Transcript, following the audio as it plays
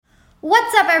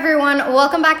What's up, everyone?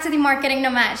 Welcome back to the Marketing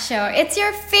Nomad Show. It's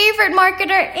your favorite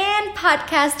marketer and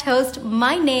podcast host.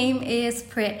 My name is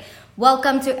Prit.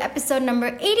 Welcome to episode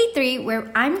number 83,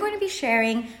 where I'm going to be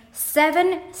sharing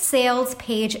 7 sales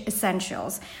page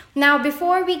essentials. Now,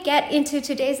 before we get into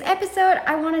today's episode,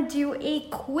 I want to do a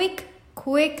quick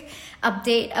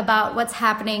update about what's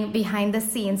happening behind the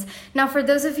scenes. Now, for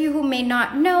those of you who may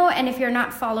not know, and if you're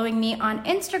not following me on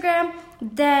Instagram,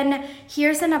 then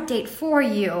here's an update for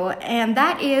you. And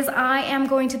that is, I am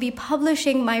going to be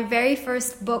publishing my very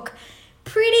first book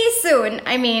pretty soon.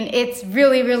 I mean, it's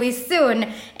really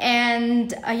soon.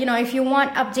 And, if you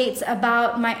want updates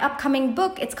about my upcoming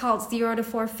book, it's called 0 to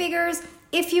 4 Figures.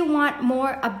 If you want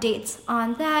more updates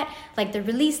on that, like the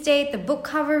release date, the book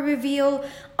cover reveal,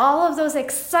 all of those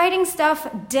exciting stuff,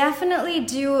 definitely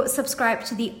do subscribe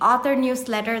to the author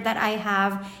newsletter that I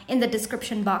have in the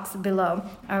description box below.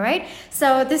 All right.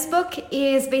 So this book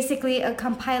is basically a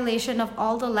compilation of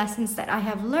all the lessons that I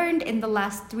have learned in the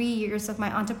last 3 years of my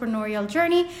entrepreneurial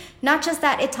journey. Not just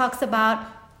that, it talks about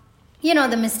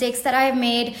the mistakes that I have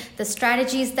made, the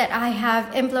strategies that I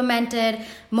have implemented,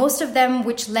 most of them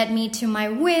which led me to my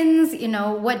wins,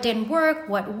 what didn't work,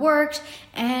 what worked,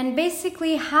 and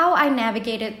basically how I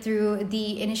navigated through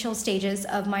the initial stages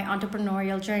of my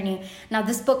entrepreneurial journey. Now,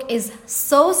 this book is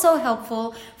so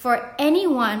helpful for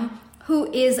anyone who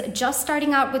is just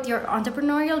starting out with your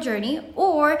entrepreneurial journey,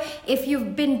 or if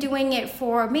you've been doing it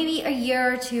for maybe a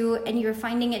year or two and you're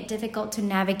finding it difficult to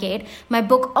navigate. My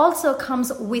book also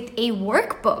comes with a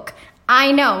workbook.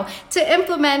 I know, to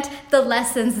implement the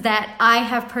lessons that I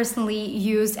have personally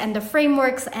used and the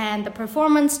frameworks and the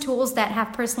performance tools that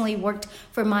have personally worked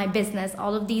for my business.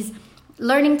 All of these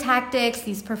learning tactics,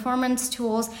 these performance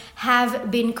tools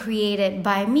have been created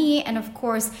by me. And of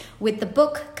course, with the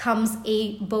book comes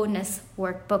a bonus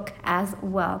workbook as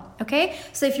well. Okay,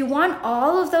 so if you want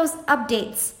all of those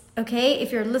updates, okay,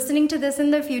 if you're listening to this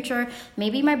in the future,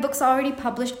 maybe my book's already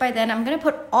published by then, I'm going to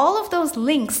put all of those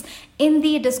links in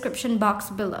the description box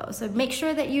below. So make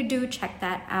sure that you do check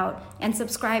that out and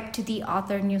subscribe to the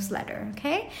author newsletter,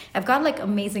 okay? I've got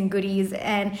amazing goodies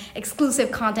and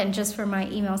exclusive content just for my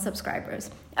email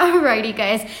subscribers. Alrighty,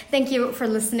 guys, thank you for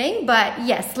listening. But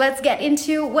yes, let's get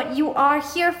into what you are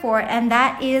here for, and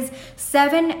that is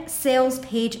 7 sales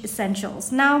page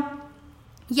essentials. Now,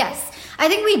 yes, I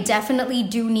think we definitely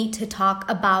do need to talk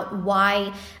about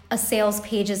why a sales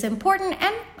page is important.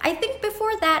 And I think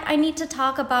before that, I need to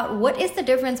talk about what is the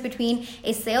difference between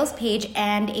a sales page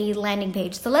and a landing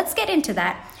page. So let's get into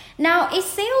that. Now, a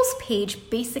sales page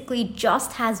basically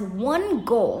just has one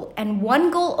goal and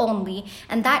one goal only,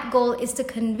 and that goal is to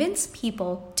convince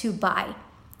people to buy.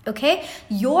 Okay,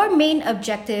 your main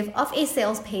objective of a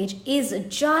sales page is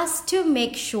just to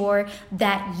make sure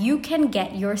that you can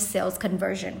get your sales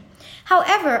conversion.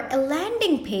 However, a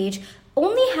landing page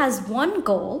only has one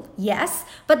goal, yes,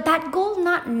 but that goal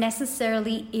not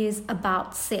necessarily is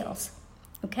about sales.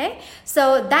 Okay,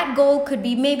 so that goal could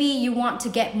be maybe you want to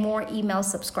get more email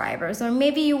subscribers, or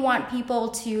maybe you want people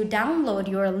to download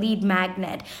your lead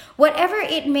magnet. Whatever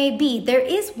it may be, there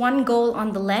is one goal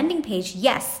on the landing page,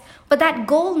 yes, but that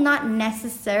goal not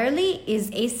necessarily is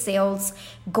a sales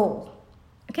goal.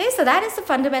 Okay, so that is the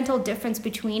fundamental difference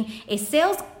between a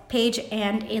sales page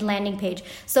and a landing page.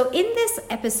 So in this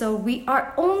episode, we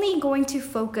are only going to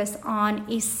focus on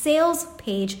a sales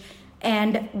page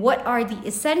and what are the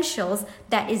essentials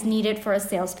that is needed for a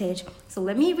sales page. So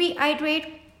let me reiterate.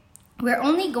 We're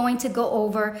only going to go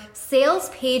over sales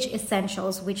page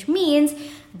essentials, which means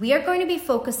we are going to be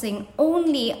focusing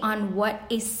only on what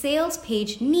a sales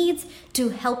page needs to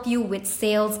help you with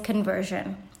sales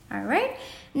conversion. All right.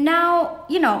 Now,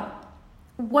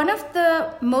 one of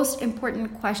the most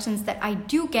important questions that I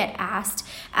do get asked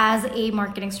as a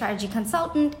marketing strategy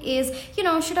consultant is,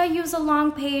 should I use a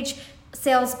long page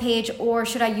sales page or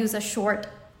should I use a short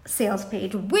sales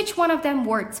page? Which one of them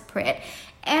works, Prit?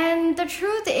 And the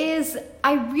truth is,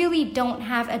 I really don't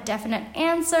have a definite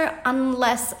answer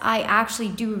unless I actually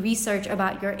do research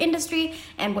about your industry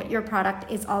and what your product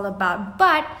is all about.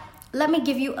 But let me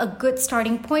give you a good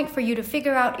starting point for you to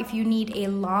figure out if you need a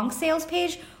long sales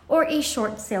page or a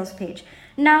short sales page.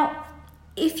 Now,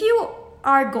 if you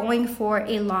are going for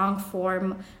a long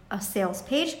form sales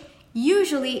page,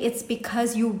 usually it's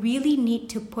because you really need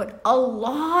to put a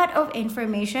lot of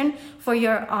information for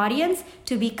your audience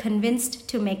to be convinced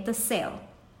to make the sale.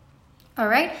 All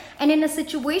right. And in a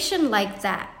situation like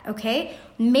that, okay,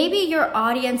 maybe your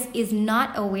audience is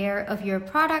not aware of your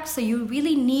product. So you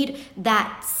really need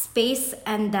that space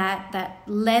and that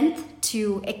length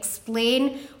to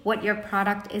explain what your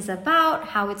product is about,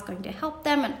 how it's going to help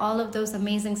them, and all of those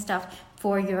amazing stuff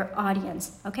for your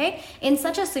audience, okay? In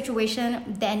such a situation,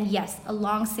 then yes, a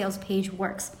long sales page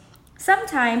works.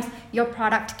 Sometimes your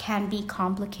product can be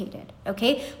complicated,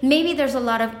 okay? Maybe there's a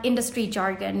lot of industry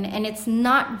jargon and it's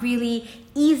not really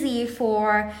easy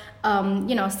for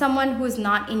someone who's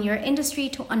not in your industry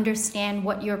to understand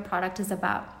what your product is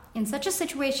about. In such a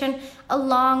situation, a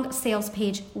long sales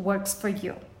page works for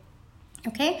you.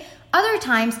 Okay. Other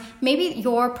times, maybe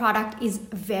your product is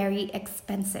very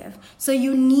expensive. So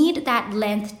you need that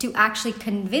length to actually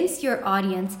convince your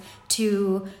audience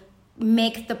to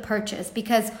make the purchase,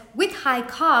 because with high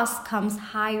cost comes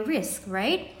high risk,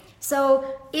 right? So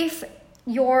if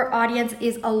your audience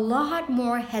is a lot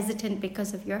more hesitant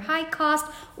because of your high cost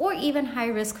or even high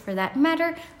risk for that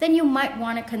matter, then you might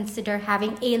want to consider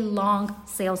having a long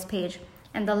sales page.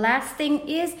 And the last thing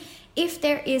is, if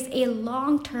there is a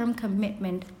long-term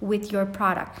commitment with your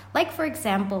product, like for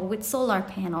example with solar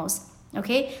panels,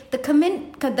 okay, the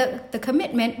commitment,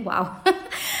 wow,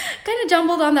 kind of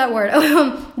jumbled on that word.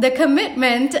 The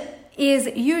commitment is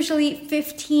usually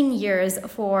 15 years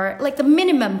for, like, the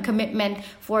minimum commitment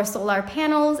for solar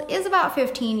panels is about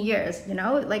 15 years,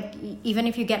 like even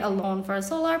if you get a loan for a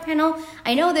solar panel.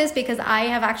 I know this because I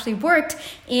have actually worked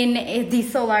in the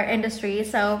solar industry.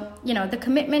 So, the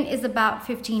commitment is about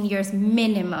 15 years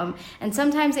minimum. And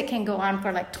sometimes it can go on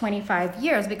for like 25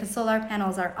 years because solar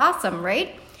panels are awesome,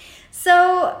 right?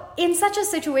 So in such a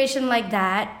situation like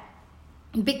that,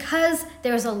 because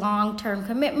there's a long-term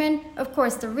commitment, of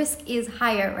course, the risk is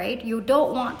higher, right? You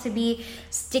don't want to be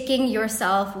sticking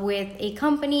yourself with a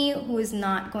company who is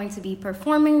not going to be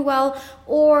performing well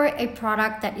or a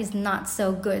product that is not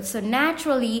so good. So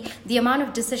naturally, the amount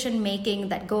of decision-making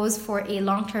that goes for a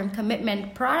long-term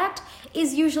commitment product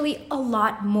is usually a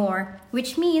lot more,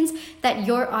 which means that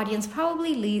your audience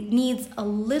probably needs a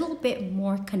little bit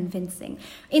more convincing.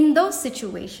 In those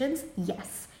situations,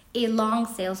 yes, a long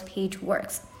sales page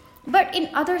works. But in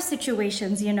other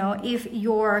situations, if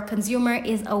your consumer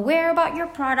is aware about your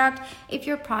product, if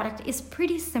your product is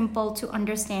pretty simple to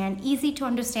understand, easy to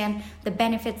understand the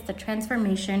benefits, the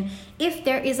transformation, if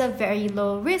there is a very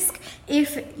low risk,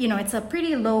 if it's a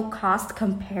pretty low cost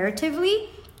comparatively,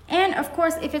 and of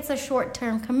course, if it's a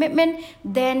short-term commitment,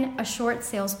 then a short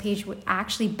sales page would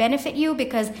actually benefit you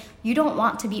because you don't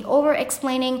want to be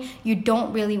over-explaining. You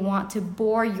don't really want to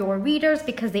bore your readers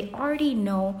because they already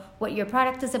know what your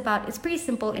product is about. It's pretty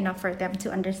simple enough for them to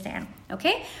understand,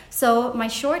 okay? So my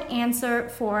short answer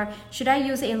for should I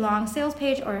use a long sales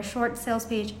page or a short sales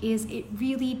page is it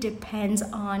really depends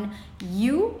on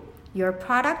you, your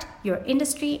product, your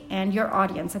industry, and your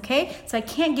audience, okay? So I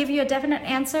can't give you a definite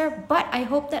answer, but I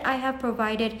hope that I have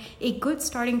provided a good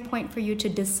starting point for you to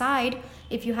decide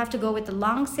if you have to go with the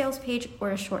long sales page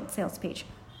or a short sales page.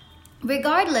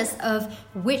 Regardless of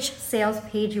which sales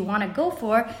page you want to go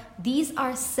for, these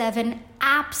are 7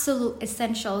 absolute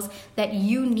essentials that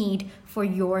you need for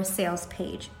your sales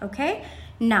page, okay?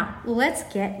 Now, let's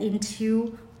get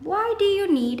into why do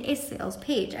you need a sales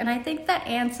page? And I think that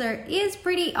answer is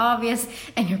pretty obvious,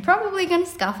 and you're probably going to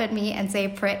scoff at me and say,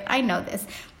 Prit, I know this.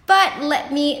 But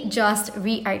let me just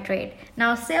reiterate.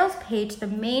 Now, sales page, the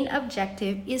main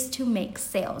objective is to make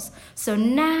sales. So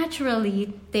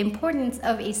naturally, the importance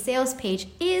of a sales page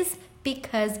is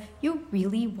because you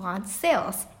really want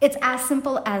sales. It's as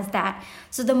simple as that.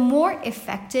 So the more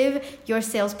effective your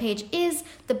sales page is,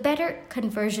 the better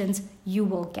conversions you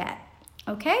will get.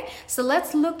 Okay, so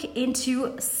let's look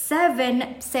into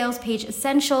 7 sales page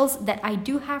essentials that I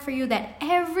do have for you that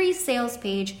every sales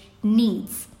page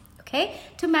needs, okay,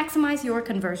 to maximize your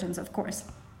conversions, of course.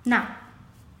 Now,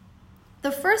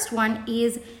 the first one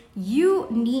is you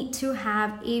need to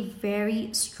have a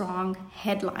very strong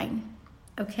headline,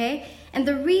 okay? And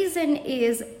the reason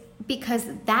is because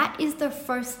that is the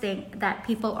first thing that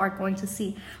people are going to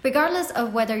see. Regardless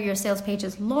of whether your sales page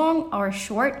is long or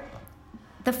short,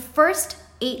 the first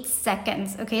 8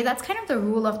 seconds, okay, that's kind of the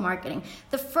rule of marketing.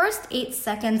 The first 8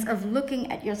 seconds of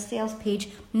looking at your sales page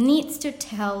needs to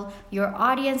tell your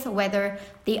audience whether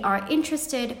they are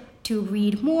interested to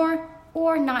read more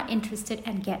or not interested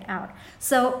and get out.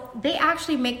 So they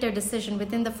actually make their decision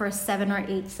within the first 7 or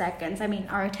 8 seconds. I mean,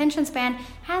 our attention span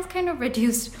has kind of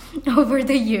reduced over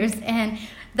the years, and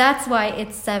that's why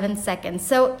it's 7 seconds.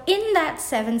 So in that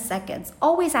 7 seconds,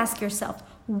 always ask yourself,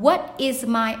 what is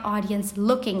my audience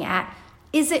looking at?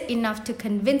 Is it enough to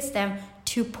convince them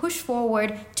to push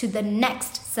forward to the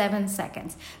next 7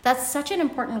 seconds? That's such an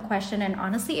important question, and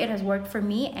honestly, it has worked for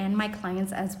me and my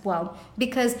clients as well,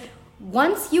 because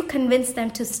once you convince them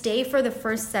to stay for the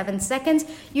first 7 seconds,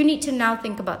 you need to now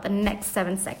think about the next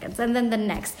 7 seconds and then the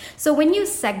next. So when you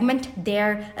segment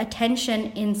their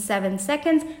attention in 7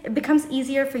 seconds, it becomes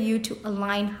easier for you to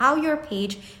align how your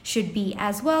page should be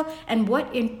as well, and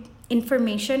what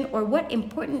information or what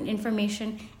important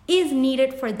information is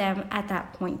needed for them at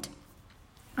that point.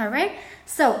 All right,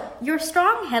 so your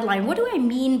strong headline, what do I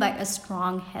mean by a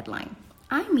strong headline?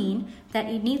 I mean that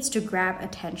it needs to grab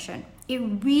attention. It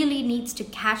really needs to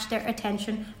catch their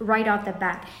attention right off the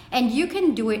bat. And you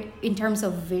can do it in terms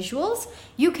of visuals.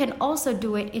 You can also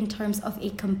do it in terms of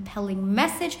a compelling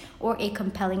message or a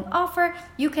compelling offer.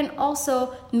 You can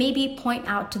also maybe point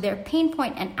out to their pain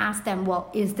point and ask them,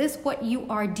 well, is this what you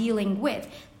are dealing with?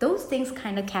 Those things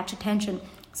kind of catch attention.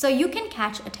 So you can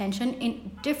catch attention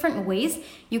in different ways.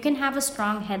 You can have a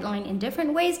strong headline in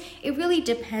different ways. It really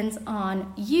depends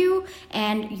on you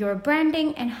and your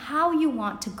branding and how you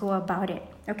want to go about it.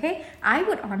 Okay, I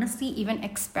would honestly even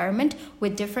experiment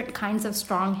with different kinds of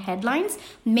strong headlines.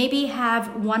 Maybe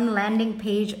have one landing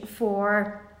page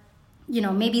for,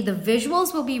 maybe the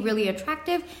visuals will be really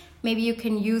attractive. Maybe you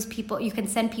can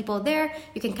send people there.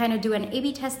 You can kind of do an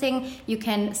A/B testing. You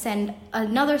can send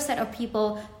another set of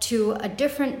people to a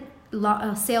different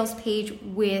sales page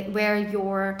where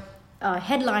your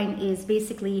headline is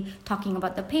basically talking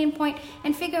about the pain point,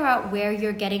 and figure out where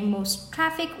you're getting most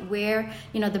traffic, where,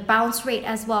 the bounce rate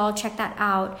as well, check that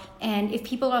out. And if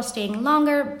people are staying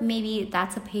longer, maybe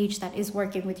that's a page that is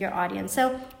working with your audience.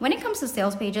 So when it comes to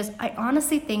sales pages, I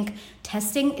honestly think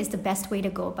testing is the best way to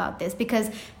go about this,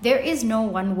 because there is no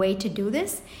one way to do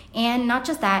this. And not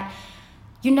just that,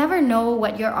 you never know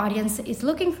what your audience is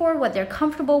looking for, what they're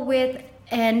comfortable with.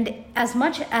 And as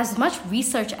much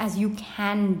research as you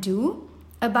can do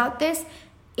about this,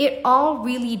 it all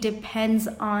really depends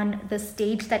on the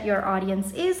stage that your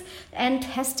audience is. And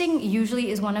testing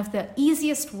usually is one of the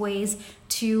easiest ways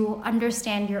to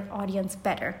understand your audience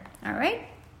better. All right?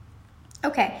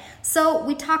 Okay, so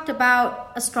we talked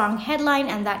about a strong headline,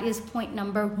 and that is point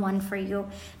number 1 for you.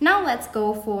 Now let's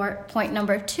go for point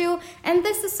number 2, and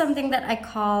this is something that I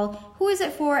call who is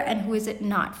it for and who is it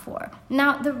not for.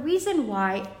 Now, the reason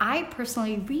why I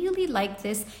personally really like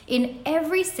this in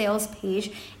every sales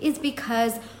page is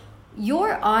because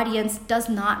your audience does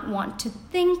not want to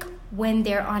think when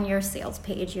they're on your sales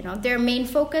page. Their main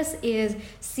focus is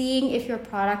seeing if your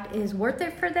product is worth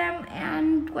it for them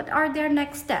and what are their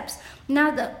next steps.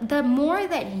 Now, the more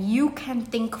that you can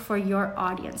think for your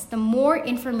audience, the more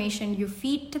information you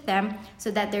feed to them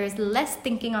so that there is less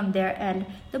thinking on their end,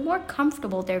 the more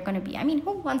comfortable they're going to be. I mean,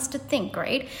 who wants to think,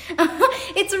 right?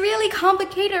 It's a really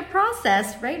complicated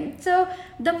process, right? So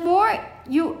the more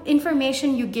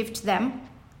information you give to them,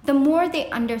 the more they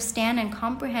understand and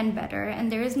comprehend better,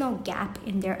 and there is no gap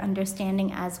in their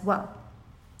understanding as well.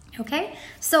 Okay,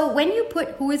 so when you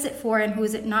put who is it for and who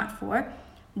is it not for,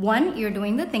 1, you're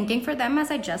doing the thinking for them, as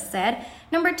I just said.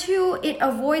 Number 2, it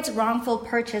avoids wrongful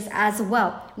purchase as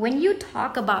well. When you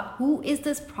talk about who is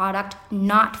this product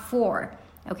not for,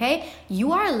 okay,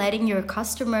 you are letting your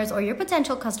customers or your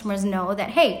potential customers know that,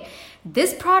 hey,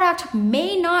 this product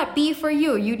may not be for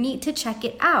you. You need to check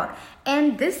it out.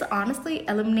 And this honestly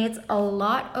eliminates a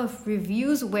lot of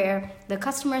reviews where the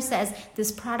customer says,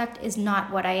 this product is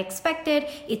not what I expected.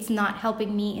 It's not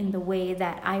helping me in the way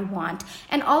that I want.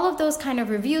 And all of those kind of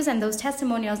reviews and those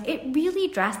testimonials, it really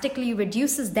drastically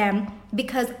reduces them,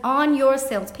 because on your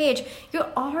sales page,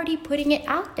 you're already putting it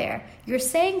out there. You're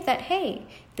saying that, hey,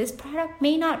 this product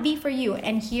may not be for you,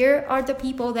 and here are the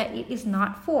people that it is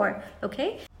not for,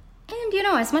 okay? And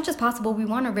as much as possible, we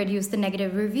want to reduce the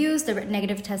negative reviews, the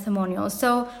negative testimonials.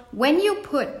 So when you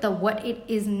put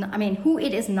who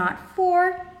it is not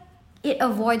for, it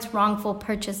avoids wrongful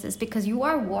purchases, because you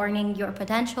are warning your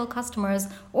potential customers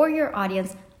or your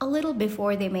audience a little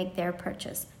before they make their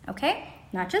purchase, okay?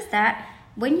 Not just that,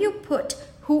 when you put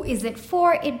who is it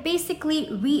for, it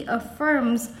basically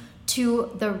reaffirms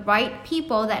to the right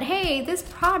people that, hey, this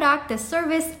product, this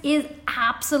service is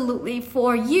absolutely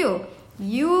for you.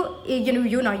 You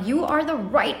are the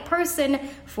right person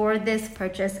for this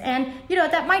purchase. And,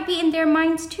 that might be in their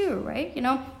minds too, right?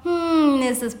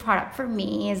 Is this product for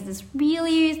me?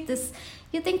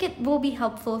 You think it will be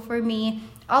helpful for me?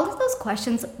 All of those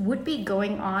questions would be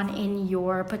going on in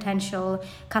your potential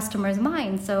customer's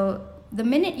mind. So the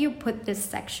minute you put this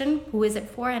section, who is it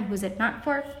for and who is it not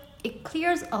for, it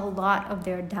clears a lot of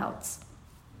their doubts.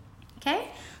 Okay,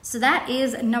 so that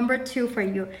is number 2 for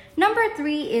you. Number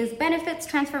 3 is benefits,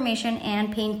 transformation,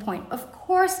 and pain point. Of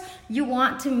course, you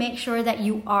want to make sure that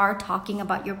you are talking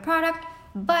about your product,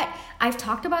 but I've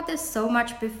talked about this so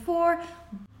much before.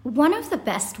 One of the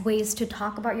best ways to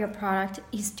talk about your product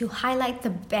is to highlight the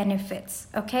benefits,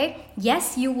 okay?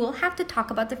 Yes, you will have to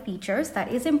talk about the features,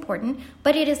 that is important,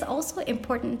 but it is also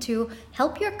important to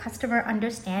help your customer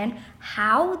understand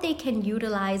how they can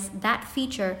utilize that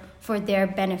feature for their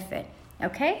benefit,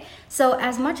 okay? So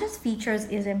as much as features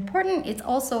is important, it's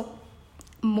also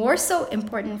more so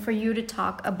important for you to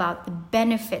talk about the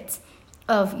benefits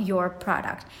of your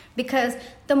product, because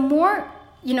the more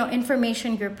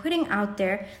information you're putting out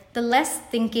there, the less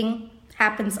thinking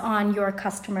happens on your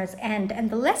customers' end,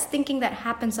 and the less thinking that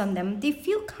happens on them, they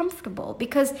feel comfortable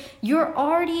because you're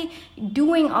already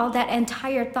doing all that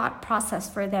entire thought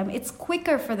process for them. It's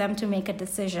quicker for them to make a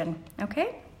decision,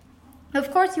 okay? Of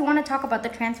course, you want to talk about the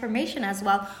transformation as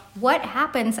well. What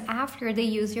happens after they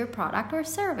use your product or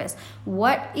service?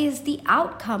 What is the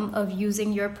outcome of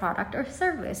using your product or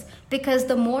service? Because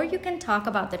the more you can talk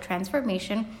about the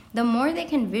transformation, the more they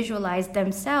can visualize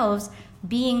themselves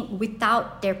being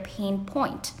without their pain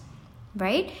point,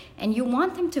 right? And you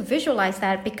want them to visualize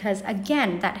that because,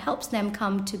 again, that helps them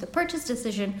come to the purchase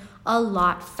decision a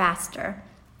lot faster.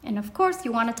 And of course,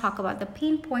 you want to talk about the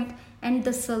pain point and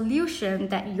the solution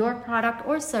that your product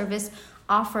or service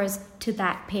offers to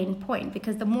that pain point.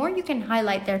 Because the more you can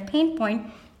highlight their pain point,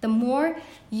 the more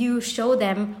you show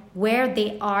them where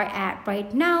they are at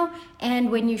right now.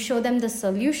 And when you show them the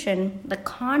solution, the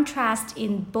contrast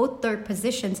in both their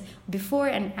positions before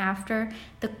and after,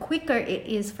 the quicker it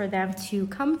is for them to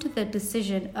come to the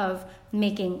decision of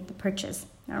making the purchase.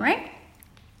 All right?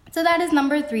 So that is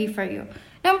number 3 for you.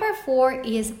 Number 4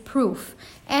 is proof.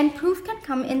 And proof can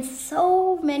come in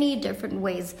so many different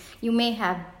ways. You may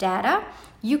have data.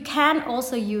 You can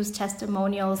also use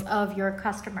testimonials of your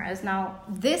customers. Now,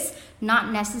 this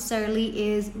not necessarily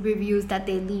is reviews that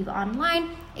they leave online.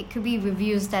 It could be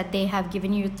reviews that they have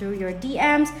given you through your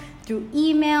DMs, through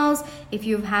emails. If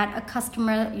you've had a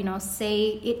customer,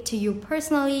 say it to you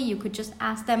personally, you could just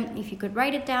ask them if you could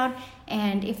write it down,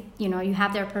 and if you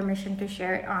have their permission to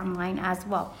share it online as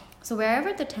well. So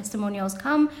wherever the testimonials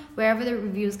come, wherever the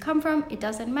reviews come from, it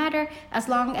doesn't matter as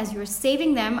long as you're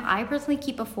saving them. I personally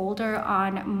keep a folder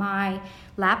on my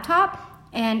laptop,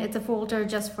 and it's a folder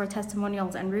just for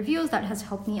testimonials and reviews. That has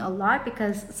helped me a lot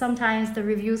because sometimes the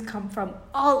reviews come from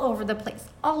all over the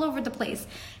place,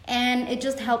 and it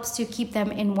just helps to keep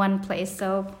them in one place.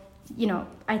 So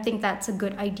I think that's a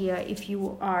good idea if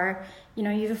you are,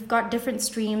 you've got different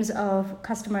streams of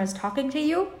customers talking to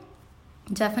you.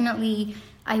 Definitely,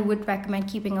 I would recommend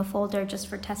keeping a folder just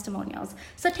for testimonials.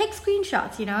 So take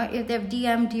screenshots, if they've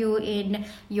DM'd you in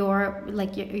your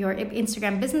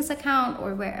Instagram business account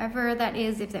or wherever that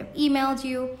is, if they've emailed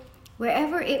you,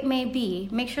 wherever it may be,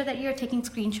 make sure that you're taking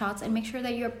screenshots and make sure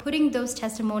that you're putting those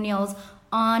testimonials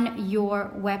on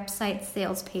your website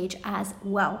sales page as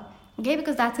well. Okay,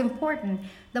 because that's important.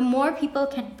 The more people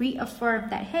can reaffirm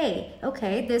that, hey,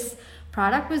 okay, this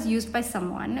product was used by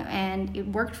someone and it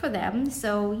worked for them.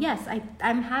 So yes,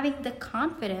 I'm having the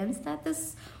confidence that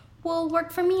this will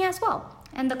work for me as well.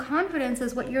 And the confidence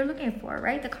is what you're looking for,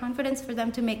 right? The confidence for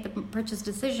them to make the purchase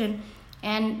decision.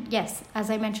 And yes, as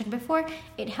I mentioned before,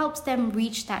 it helps them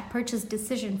reach that purchase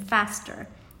decision faster.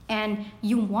 And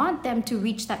you want them to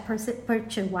reach that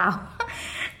purchase. Wow,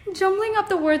 jumbling up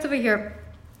the words over here.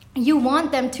 You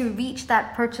want them to reach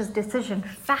that purchase decision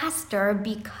faster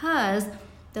because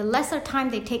the lesser time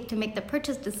they take to make the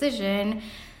purchase decision,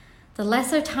 the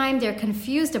lesser time they're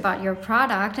confused about your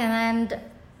product. And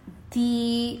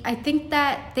I think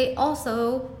that they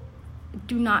also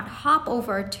do not hop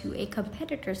over to a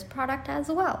competitor's product as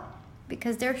well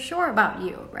because they're sure about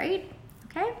you, right?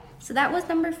 Okay, so that was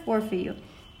number 4 for you.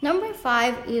 Number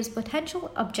 5 is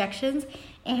potential objections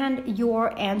and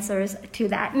your answers to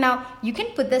that. Now, you can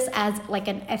put this as like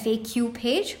an FAQ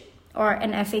page or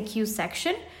an FAQ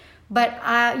section. But,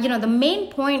 the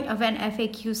main point of an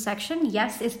FAQ section,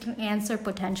 yes, is to answer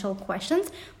potential questions,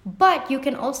 but you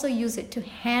can also use it to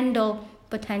handle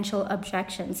potential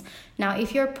objections. Now,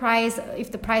 if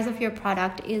the price of your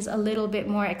product is a little bit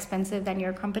more expensive than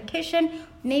your competition,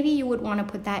 maybe you would want to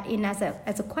put that in as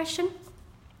a question.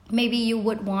 Maybe you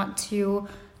would want to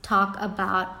talk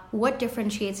about what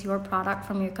differentiates your product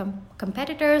from your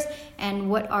competitors and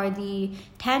what are the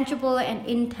tangible and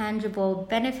intangible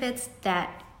benefits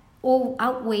that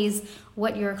outweighs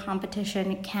what your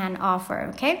competition can offer,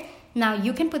 okay? Now,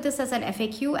 you can put this as an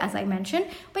FAQ, as I mentioned,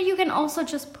 but you can also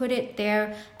just put it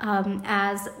there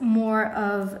as more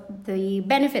of the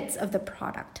benefits of the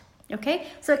product, okay?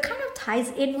 So it kind of ties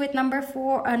in with number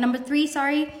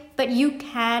 3, but you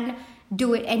can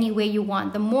do it any way you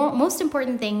want. The most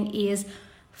important thing is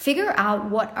figure out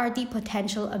what are the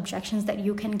potential objections that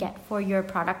you can get for your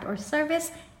product or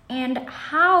service And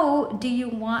how do you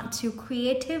want to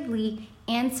creatively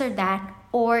answer that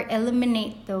or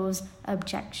eliminate those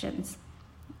objections?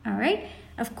 All right.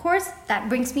 Of course, that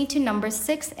brings me to number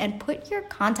 6, and put your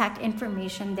contact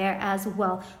information there as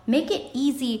well. Make it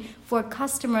easy for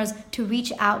customers to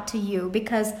reach out to you,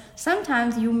 because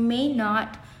sometimes you may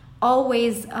not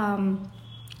always,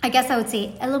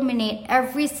 eliminate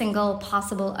every single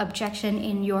possible objection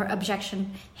in your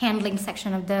objection handling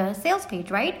section of the sales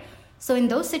page, right? So in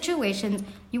those situations,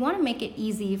 you want to make it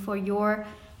easy for your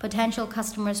potential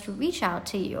customers to reach out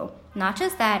to you. Not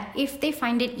just that, if they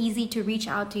find it easy to reach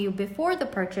out to you before the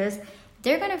purchase,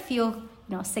 they're going to feel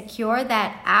secure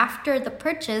that after the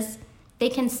purchase, they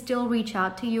can still reach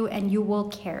out to you and you will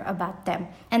care about them.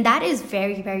 And that is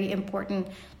very, very important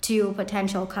to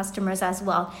potential customers as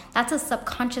well. That's a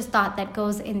subconscious thought that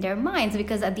goes in their minds,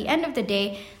 because at the end of the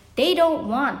day, they don't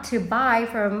want to buy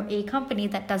from a company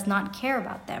that does not care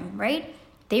about them, right?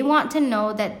 They want to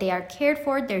know that they are cared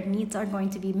for, their needs are going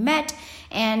to be met,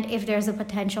 and if there's a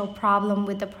potential problem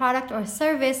with the product or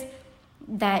service,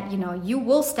 that you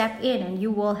will step in and you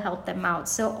will help them out.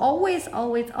 So always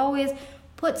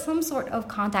put some sort of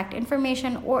contact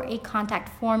information or a contact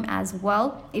form as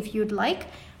well if you'd like,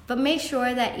 but make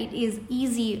sure that it is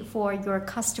easy for your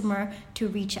customer to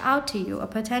reach out to you, a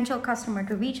potential customer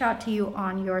to reach out to you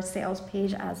on your sales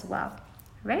page as well,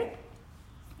 right?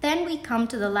 Then we come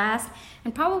to the last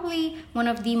and probably one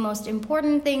of the most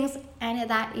important things, and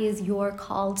that is your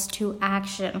calls to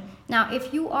action. Now,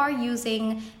 if you are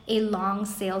using a long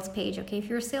sales page, if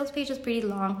your sales page is pretty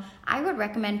long, I would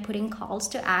recommend putting calls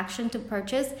to action to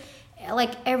purchase.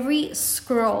 Like every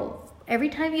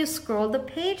time you scroll the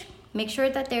page, make sure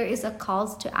that there is a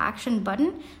calls to action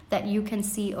button that you can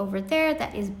see over there,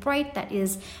 that is bright, that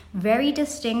is very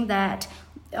distinct, that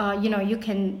you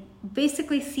can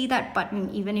basically see that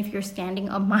button even if you're standing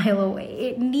a mile away.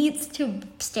 It needs to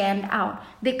stand out,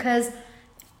 because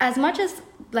as much as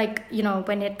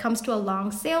when it comes to a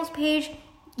long sales page,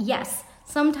 yes,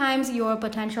 sometimes your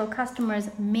potential customers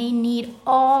may need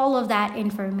all of that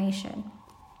information,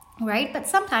 right? But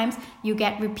sometimes you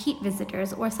get repeat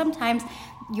visitors, or sometimes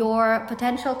your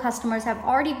potential customers have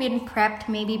already been prepped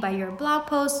maybe by your blog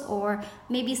posts or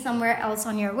maybe somewhere else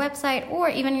on your website or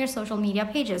even your social media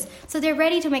pages. So they're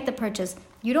ready to make the purchase.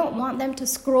 You don't want them to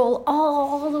scroll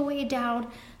all the way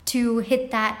down to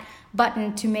hit that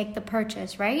button to make the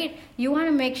purchase, right? You want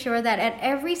to make sure that at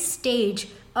every stage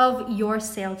of your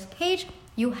sales page,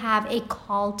 you have a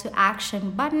call to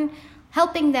action button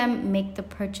helping them make the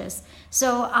purchase.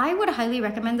 So I would highly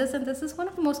recommend this, and this is one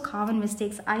of the most common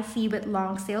mistakes I see with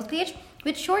long sales page.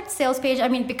 With short sales page,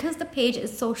 because the page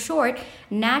is so short,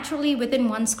 naturally within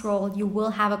one scroll, you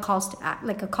will have a call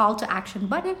to action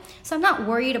button. So I'm not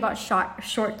worried about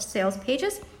short sales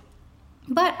pages.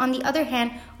 But on the other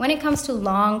hand, when it comes to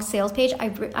long sales page, I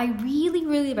really,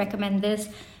 really recommend this.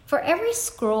 For every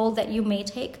scroll that you may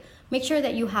take, make sure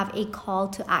that you have a call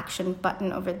to action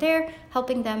button over there,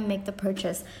 helping them make the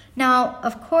purchase. Now,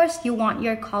 of course, you want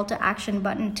your call to action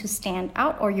button to stand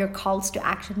out, or your calls to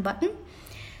action button.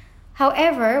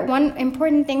 However, one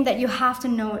important thing that you have to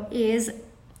know is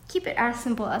keep it as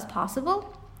simple as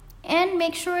possible, and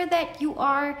make sure that you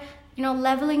are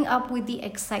leveling up with the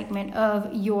excitement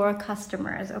of your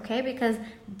customers, okay? Because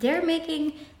they're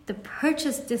making the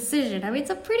purchase decision. It's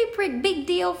a pretty big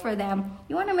deal for them.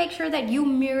 You want to make sure that you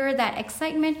mirror that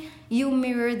excitement, you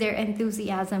mirror their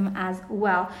enthusiasm as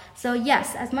well. So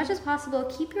yes, as much as possible,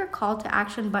 keep your call to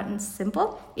action button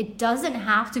simple. It doesn't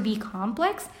have to be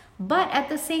complex, but at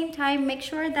the same time, make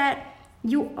sure that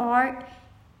you are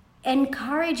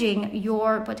encouraging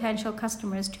your potential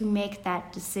customers to make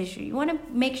that decision. You want to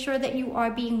make sure that you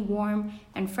are being warm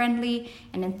and friendly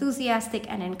and enthusiastic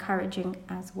and encouraging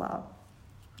as well.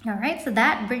 All right, so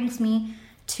that brings me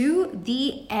to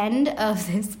the end of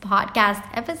this podcast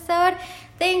episode.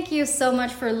 Thank you so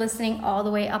much for listening all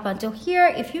the way up until here.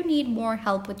 If you need more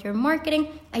help with your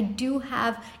marketing, I do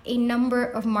have a number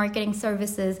of marketing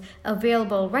services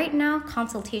available right now,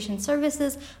 consultation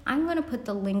services. I'm going to put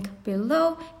the link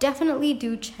below. Definitely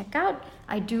do check out.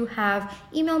 I do have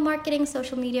email marketing,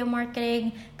 social media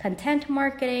marketing, content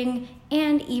marketing,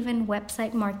 and even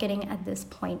website marketing at this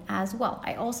point as well.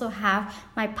 I also have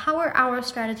my Power Hour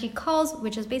strategy calls,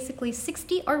 which is basically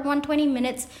 60 or 120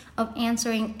 minutes of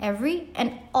answering every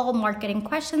and all marketing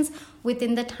questions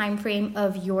within the time frame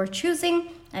of your choosing.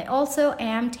 I also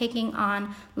am taking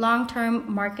on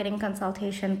long-term marketing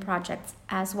consultation projects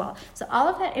as well. So all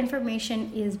of that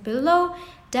information is below.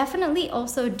 Definitely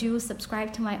also do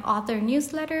subscribe to my author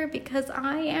newsletter, because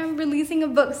I am releasing a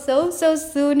book so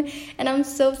soon, and I'm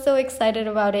so excited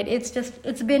about it.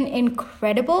 It's been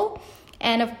incredible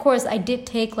And of course, I did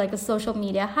take like a social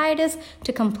media hiatus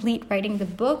to complete writing the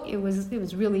book. It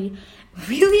was really,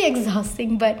 really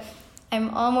exhausting, but I'm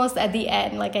almost at the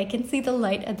end. Like I can see the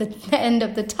light at the end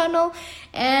of the tunnel,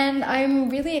 and I'm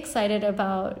really excited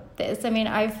about this. I mean,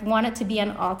 I've wanted to be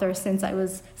an author since I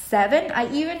was 7. I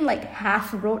even like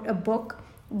half wrote a book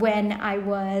when I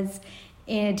was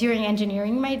during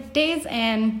engineering my days,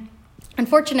 and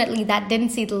unfortunately that didn't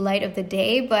see the light of the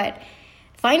day. But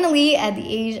finally, at the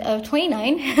age of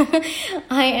 29,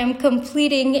 I am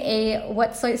completing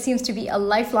what seems to be a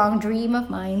lifelong dream of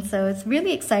mine. So it's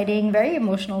really exciting, very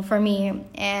emotional for me.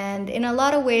 And in a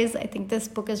lot of ways, I think this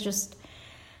book is just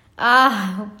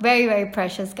very, very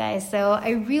precious, guys. So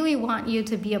I really want you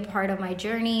to be a part of my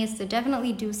journey. So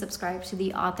definitely do subscribe to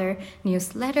the author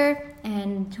newsletter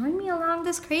and join me along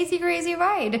this crazy, crazy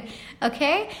ride.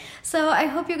 Okay? So I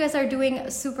hope you guys are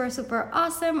doing super, super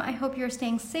awesome. I hope you're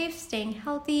staying safe, staying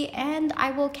healthy, and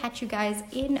I will catch you guys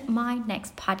in my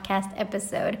next podcast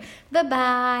episode.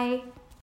 Bye-bye.